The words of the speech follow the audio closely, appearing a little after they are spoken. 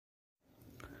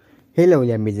Hello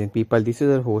amazing people, this is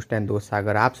your host and दोस्त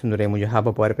सागर। आप सुन रहे हैं मुझे हब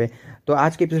पर पे। तो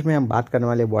आज के एपिसोड में हम बात करने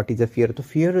वाले व्हाट इज़ अ फियर। तो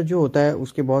फियर जो होता है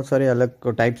उसके बहुत सारे अलग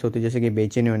टाइप्स होते हैं, जैसे कि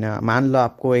बेचैनी होना। मान लो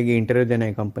आपको एक इंटरव्यू देना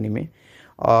है कंपनी में,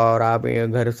 और आप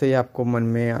घर से ही आपको मन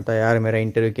में आता है यार मेरा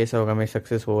इंटरव्यू कैसा होगा, मैं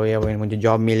सक्सेस हो या वही मुझे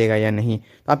जॉब मिलेगा या नहीं।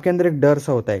 तो आपके अंदर एक डर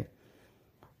सा होता है,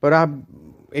 पर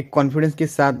आप एक कॉन्फिडेंस के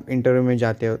साथ इंटरव्यू में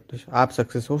जाते हो तो आप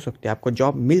सक्सेस हो सकते हैं, आपको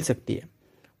जॉब मिल सकती है।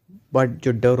 बट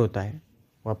जो डर होता है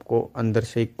वो आपको अंदर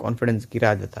से एक कॉन्फिडेंस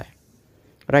गिरा देता है,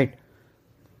 राइट।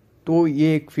 तो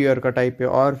ये एक फियर का टाइप है।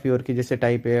 और फियर की जैसे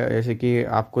टाइप है, जैसे कि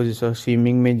आपको जैसे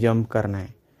स्विमिंग में जंप करना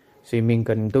है, स्विमिंग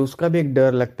करनी, तो उसका भी एक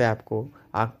डर लगता है आपको।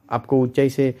 आपको ऊंचाई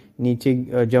से नीचे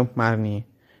जंप मारनी है,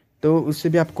 तो उससे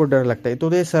भी आपको डर लगता है।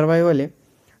 तो ये सर्वाइवल है।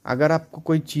 अगर आपको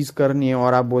कोई चीज़ करनी है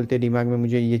और आप बोलते हैं दिमाग में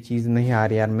मुझे ये चीज़ नहीं आ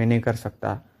रही यार, मैं नहीं कर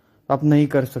सकता, तो आप नहीं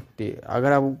कर सकते।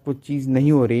 अगर आपको चीज़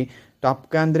नहीं हो रही तो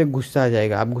आपके अंदर एक गुस्सा आ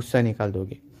जाएगा, आप गुस्सा निकाल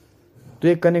दोगे। तो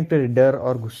ये कनेक्टेड है, डर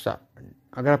और गुस्सा।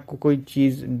 अगर आपको कोई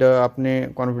चीज़ अपने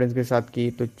कॉन्फिडेंस के साथ की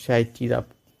तो शायद चीज़ आप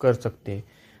कर सकते हैं,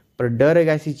 पर डर एक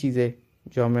ऐसी चीज़ है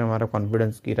जो हमें हमारा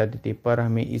कॉन्फिडेंस गिरा देती है। पर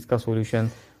हमें इसका सॉल्यूशन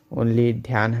ओनली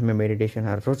ध्यान, हमें मेडिटेशन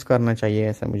हर रोज़ करना चाहिए,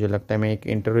 ऐसा मुझे लगता है। मैं एक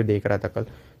इंटरव्यू देख रहा था कल,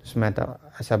 उसमें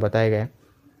ऐसा बताया गया।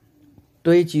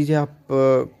 तो ये चीज़ें आप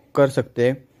कर सकते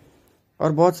हैं।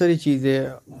 और बहुत सारी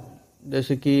चीज़ें,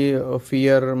 जैसे कि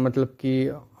फियर मतलब कि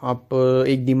आप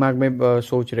एक दिमाग में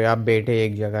सोच रहे हो, आप बैठे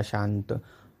एक जगह शांत,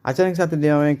 अचानक से आपके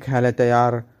दिमाग में ख्याल आता है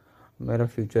यार मेरा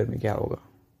फ्यूचर में क्या होगा,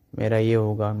 मेरा ये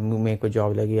होगा, मेरे को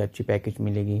जॉब लगी, अच्छी पैकेज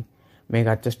मिलेगी, मैं एक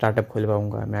अच्छा स्टार्टअप खोल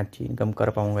पाऊँगा, मैं अच्छी इनकम कर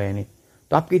पाऊँगा या नहीं।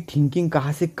 तो आपकी थिंकिंग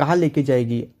कहाँ से कहाँ लेके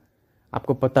जाएगी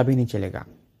आपको पता भी नहीं चलेगा।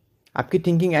 आपकी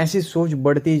थिंकिंग ऐसी सोच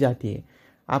बढ़ती ही जाती है।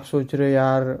 आप सोच रहे हो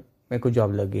यार मेरे को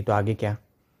जॉब लग गई तो आगे क्या,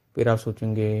 फिर आप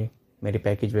सोचेंगे मेरी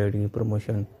पैकेज बढ़ेगी,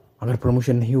 प्रमोशन, अगर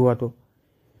प्रमोशन नहीं हुआ तो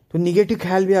निगेटिव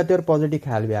ख्याल भी आते हैं और पॉजिटिव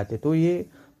ख्याल भी आते हैं। तो ये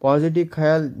पॉजिटिव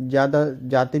ख्याल ज़्यादा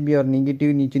जाते भी और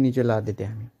निगेटिव नीचे नीचे ला देते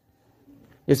हैं हमें।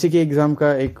 जैसे कि एग्ज़ाम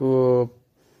का एक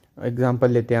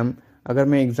एग्जाम्पल लेते हैं हम। अगर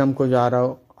मैं एग्ज़ाम को जा रहा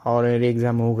हूँ और मेरी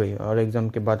एग्ज़ाम हो गई और एग्ज़ाम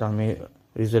के बाद हमें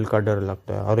रिज़ल्ट का डर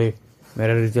लगता है, अरे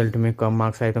मेरा रिज़ल्ट में कम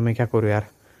मार्क्स आए तो मैं क्या करूँ यार,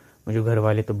 मुझे घर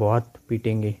वाले तो बहुत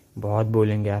पीटेंगे, बहुत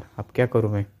बोलेंगे यार, अब क्या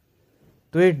करूँ मैं।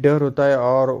 तो ये डर होता है,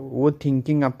 और वो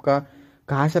थिंकिंग आपका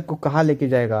कहाँ से आपको कहाँ लेके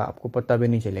जाएगा आपको पता भी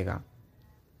नहीं चलेगा।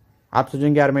 आप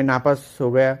सोचेंगे यार मैं नापास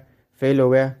हो गया, फेल हो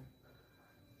गया,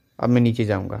 अब मैं नीचे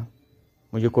जाऊँगा,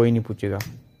 मुझे कोई नहीं पूछेगा,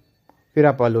 फिर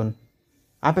आप अलोन।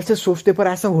 आप ऐसे सोचते, पर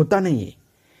ऐसा होता नहीं है।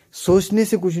 सोचने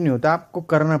से कुछ नहीं होता, आपको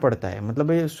करना पड़ता है।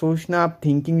 मतलब ये सोचना, आप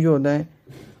थिंकिंग जो होता है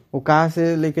वो कहाँ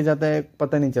से लेके जाता है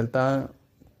पता नहीं चलता।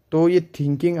 तो ये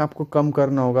थिंकिंग आपको कम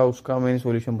करना होगा, उसका मैंने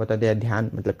सॉल्यूशन बता दिया। ध्यान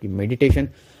मतलब कि मेडिटेशन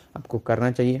आपको करना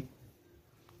चाहिए,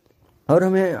 और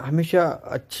हमें हमेशा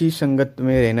अच्छी संगत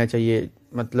में रहना चाहिए।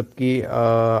 मतलब कि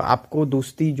आपको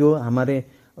दोस्ती जो हमारे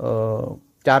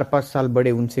 4-5 साल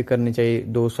बड़े उनसे करनी चाहिए,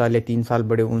 2 साल या 3 साल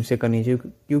बड़े उनसे करनी चाहिए,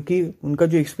 क्योंकि उनका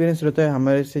जो एक्सपीरियंस रहता है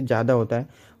हमारे से ज़्यादा होता है,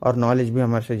 और नॉलेज भी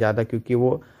हमारे से ज़्यादा, क्योंकि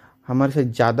वो हमारे से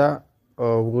ज़्यादा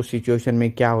वो सिचुएशन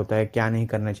में क्या होता है, क्या नहीं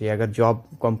करना चाहिए। अगर जॉब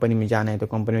कंपनी में जाना है तो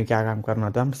कंपनी में क्या काम करना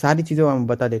होता है, हम सारी चीज़ें हम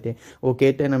बता देते हैं। वो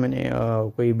कहते हैं ना, मैंने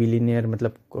कोई बिलीनियर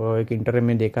मतलब एक इंटरव्यू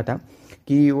में देखा था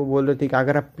कि वो बोल रहे थे कि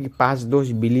अगर आपके पास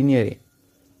दोस्त बिलीनियर है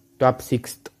तो आप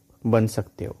सिक्स्थ बन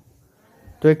सकते हो।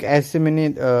 तो एक ऐसे मैंने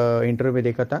इंटरव्यू में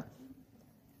देखा था।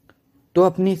 तो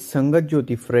अपनी संगत जो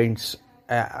होती, फ्रेंड्स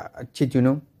अच्छे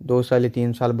चुनो, 2 साल या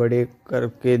 3 साल बड़े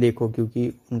करके देखो,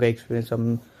 क्योंकि उनका एक्सपीरियंस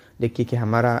हम देखिए कि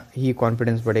हमारा ही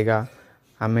कॉन्फिडेंस बढ़ेगा,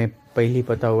 हमें पहले ही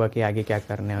पता होगा कि आगे क्या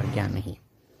करना है और क्या नहीं।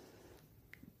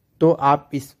 तो आप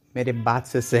इस मेरे बात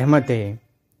से सहमत हैं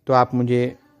तो आप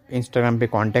मुझे इंस्टाग्राम पे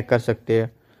कांटेक्ट कर सकते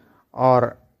हैं।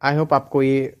 और आई होप आपको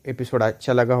ये एपिसोड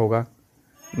अच्छा लगा होगा।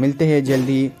 मिलते हैं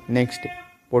जल्दी नेक्स्ट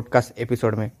पॉडकास्ट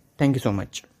एपिसोड में। Thank you so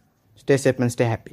much. Stay safe and stay happy.